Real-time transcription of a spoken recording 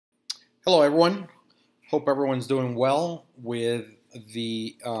Hello, everyone. Hope everyone's doing well with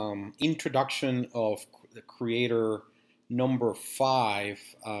the introduction of the Creator number 5.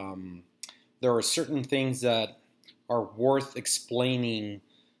 There are certain things that are worth explaining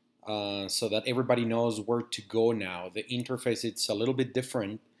so that everybody knows where to go now. The interface, it's a little bit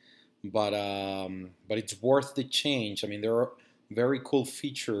different, but it's worth the change. I mean, there are very cool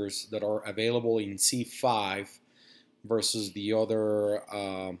features that are available in C5 versus the other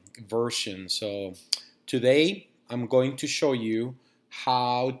version. So today I'm going to show you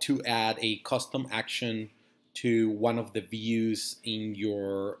how to add a custom action to one of the views in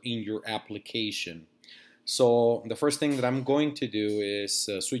your application. So the first thing that I'm going to do is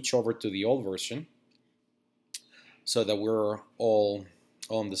switch over to the old version so that we're all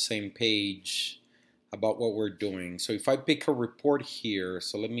on the same page about what we're doing. So if I pick a report here,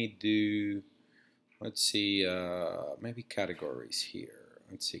 so let me do, let's see, maybe categories here.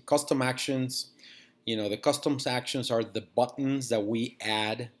 Let's see, custom actions. You know, the custom actions are the buttons that we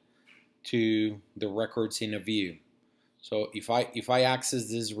add to the records in a view. So if I access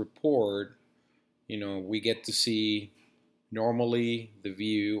this report, you know, we get to see normally the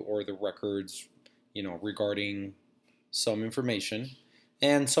view or the records, you know, regarding some information.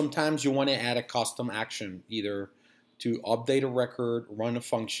 And sometimes you want to add a custom action, either to update a record, run a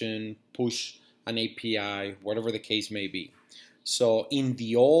function, push an API, whatever the case may be. So in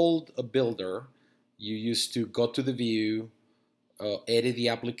the old builder, you used to go to the view, edit the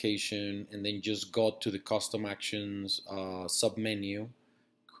application, and then just go to the custom actions submenu,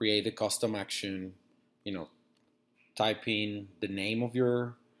 create the custom action, you know, type in the name of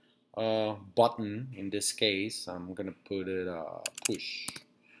your button. In this case, I'm gonna put it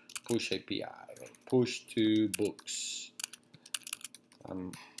push API, or push to books.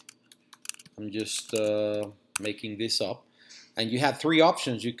 I'm just making this up. And you have three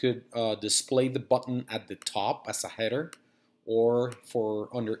options. You could display the button at the top as a header, or for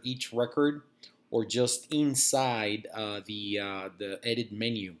under each record, or just inside the edit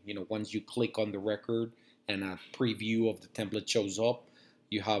menu. You know, once you click on the record and a preview of the template shows up,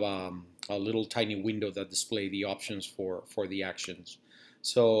 you have a little tiny window that display the options for the actions.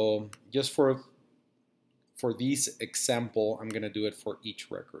 So just for this example, I'm gonna do it for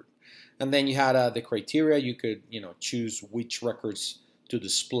each record. And then you had the criteria. You could, you know, choose which records to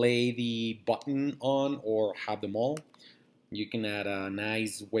display the button on or have them all. You can add a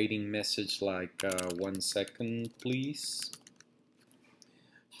nice waiting message like 1 second, please.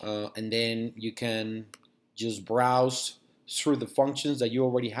 And then you can just browse through the functions that you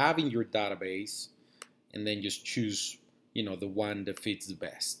already have in your database, and then just choose, you know, the one that fits the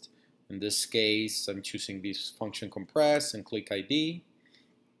best. In this case, I'm choosing this function compress and click ID.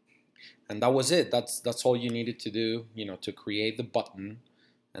 And that was it. That's all you needed to do, you know, to create the button.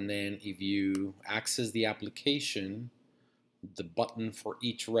 And then if you access the application, the button for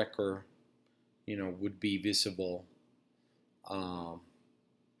each record, you know, would be visible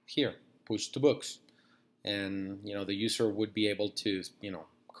here, push to books. And, you know, the user would be able to, you know,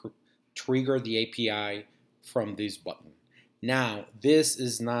 trigger the API from this button. Now, this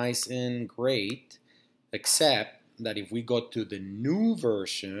is nice and great, except that if we go to the new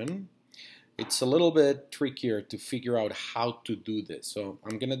version, it's a little bit trickier to figure out how to do this. So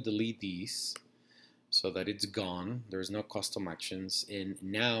I'm gonna delete these so that it's gone. There's no custom actions. And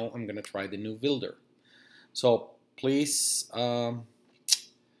now I'm gonna try the new builder. So please,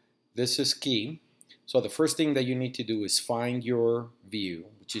 this is key. So the first thing that you need to do is find your view,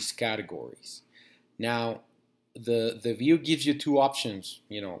 which is categories. Now, the view gives you two options.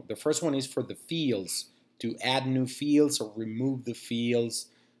 You know, the first one is for the fields, to add new fields or remove the fields,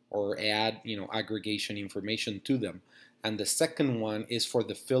 or add, you know, aggregation information to them. And the second one is for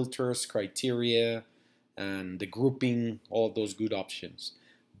the filters, criteria, and the grouping, all those good options.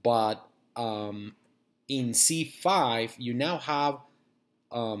 But in C5, you now have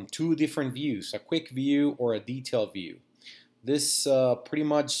two different views, a quick view or a detailed view. This pretty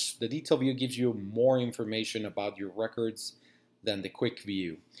much, the detailed view gives you more information about your records than the quick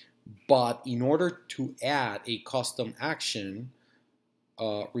view. But in order to add a custom action,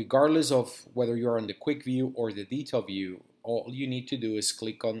 regardless of whether you're on the quick view or the detail view, all you need to do is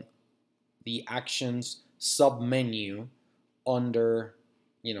click on the actions submenu under,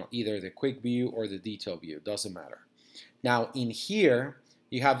 you know, either the quick view or the detail view, doesn't matter. Now in here,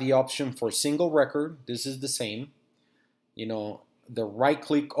 you have the option for single record. This is the same. You know, the right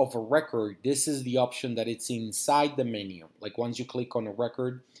click of a record, this is the option that it's inside the menu. Like once you click on a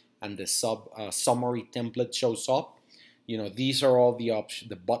record and the summary template shows up, you know, these are all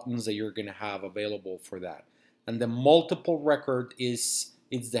the buttons that you're going to have available for that. And the multiple record is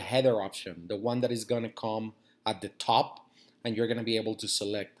it's the header option, the one that is going to come at the top, and you're going to be able to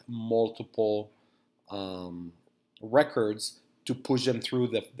select multiple records to push them through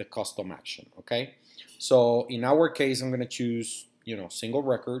the custom action. Okay, so in our case, I'm going to choose, single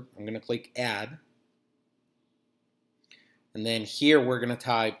record. I'm going to click add, and then here we're going to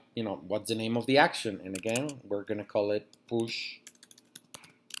type, what's the name of the action, and again we're going to call it push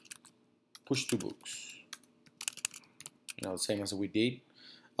to books. The same as we did.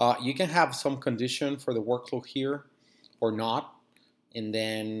 You can have some condition for the workflow here or not, and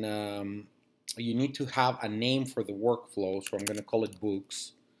then you need to have a name for the workflow, so I'm going to call it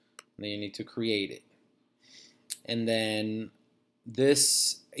books, and then you need to create it. And then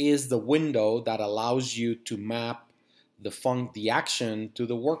this is the window that allows you to map the action to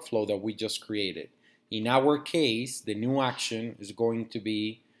the workflow that we just created. In our case, the new action is going to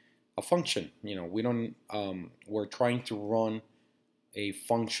be a function. We're trying to run a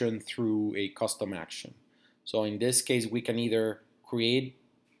function through a custom action. So in this case, we can either create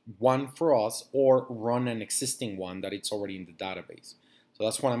one for us or run an existing one that it's already in the database. So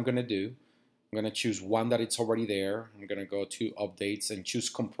that's what I'm going to do. I'm going to choose one that it's already there. I'm going to go to updates and choose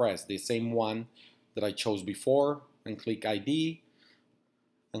compress, the same one that I chose before, and click ID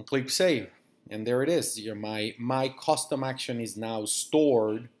and click save. And there it is. My custom action is now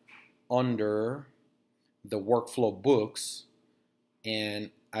stored under the workflow books,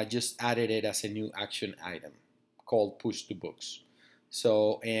 and I just added it as a new action item called push to books.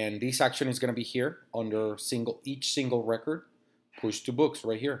 So, and this action is going to be here under each single record, push to books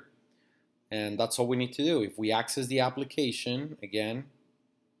right here. And that's all we need to do. If we access the application again,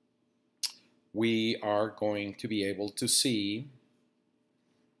 we are going to be able to see,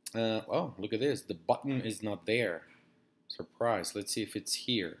 oh, look at this, the button is not there. Surprise. Let's see if it's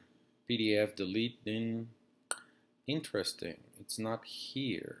here. PDF, delete, then interesting. It's not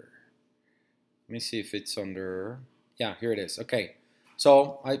here. Let me see if it's under, yeah, here it is. Okay,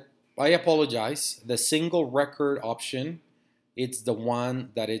 so I apologize. The single record option, it's the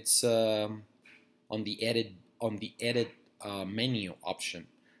one that it's on the edit menu option.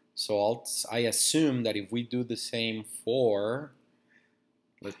 So I assume that if we do the same for,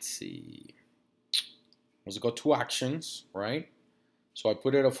 let's see, let's go to actions, right? So I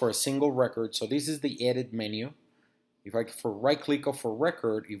put it up for a single record. So this is the edit menu. If I right click off a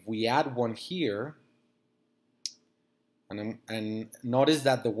record, if we add one here, and notice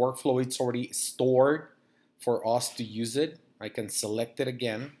that the workflow, it's already stored for us to use it. I can select it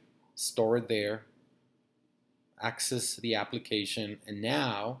again, store it there, access the application, and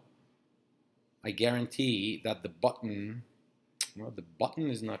now I guarantee that the button, well, the button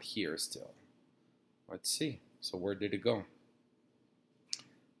is not here still. Let's see. So where did it go?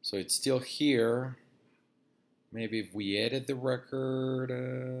 So it's still here. Maybe if we edit the record,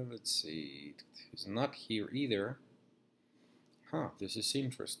 let's see, it's not here either. Huh, this is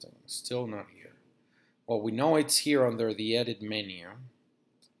interesting. Still not here. Well, we know it's here under the edit menu.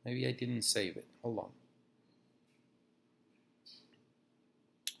 Maybe I didn't save it. Hold on.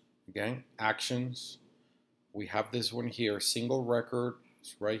 Again, actions. We have this one here, single record.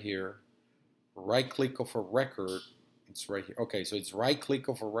 It's right here. Right click of a record. It's right here. Okay, so it's right click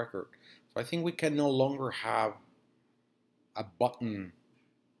of a record. So I think we can no longer have a button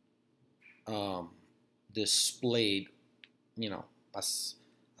displayed, as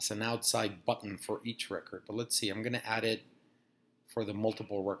an outside button for each record. But let's see, I'm going to add it for the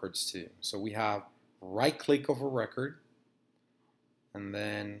multiple records too. So we have right click of a record, and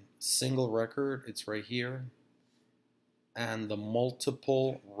then single record, it's right here, and the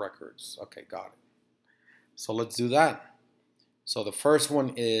multiple records. Okay, got it. So let's do that. So the first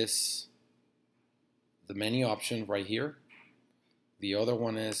one is the menu option right here. The other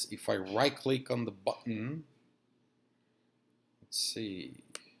one is if I right click on the button, let's see,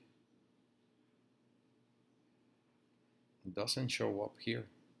 it doesn't show up here.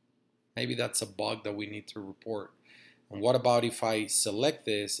 Maybe that's a bug that we need to report. And what about if I select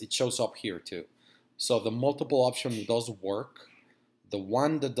this, it shows up here too. So the multiple option does work. The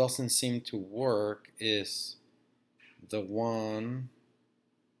one that doesn't seem to work is the one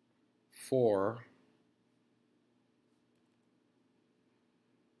for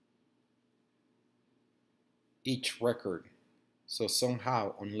each record. So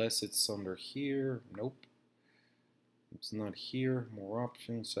somehow, unless it's under here, nope. It's not here. More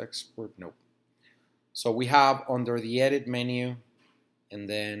options, export, nope. So we have under the edit menu, and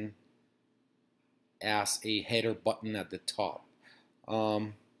then as a header button at the top.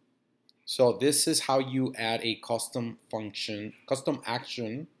 So this is how you add a custom function, custom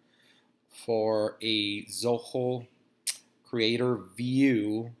action for a Zoho Creator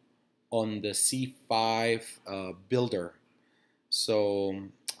view on the C5 builder. So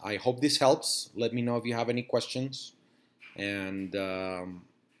I hope this helps. Let me know if you have any questions, and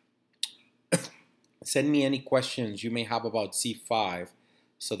send me any questions you may have about C5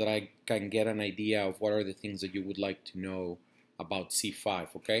 so that I can get an idea of what are the things that you would like to know about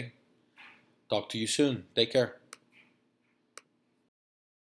C5, okay? Talk to you soon. Take care.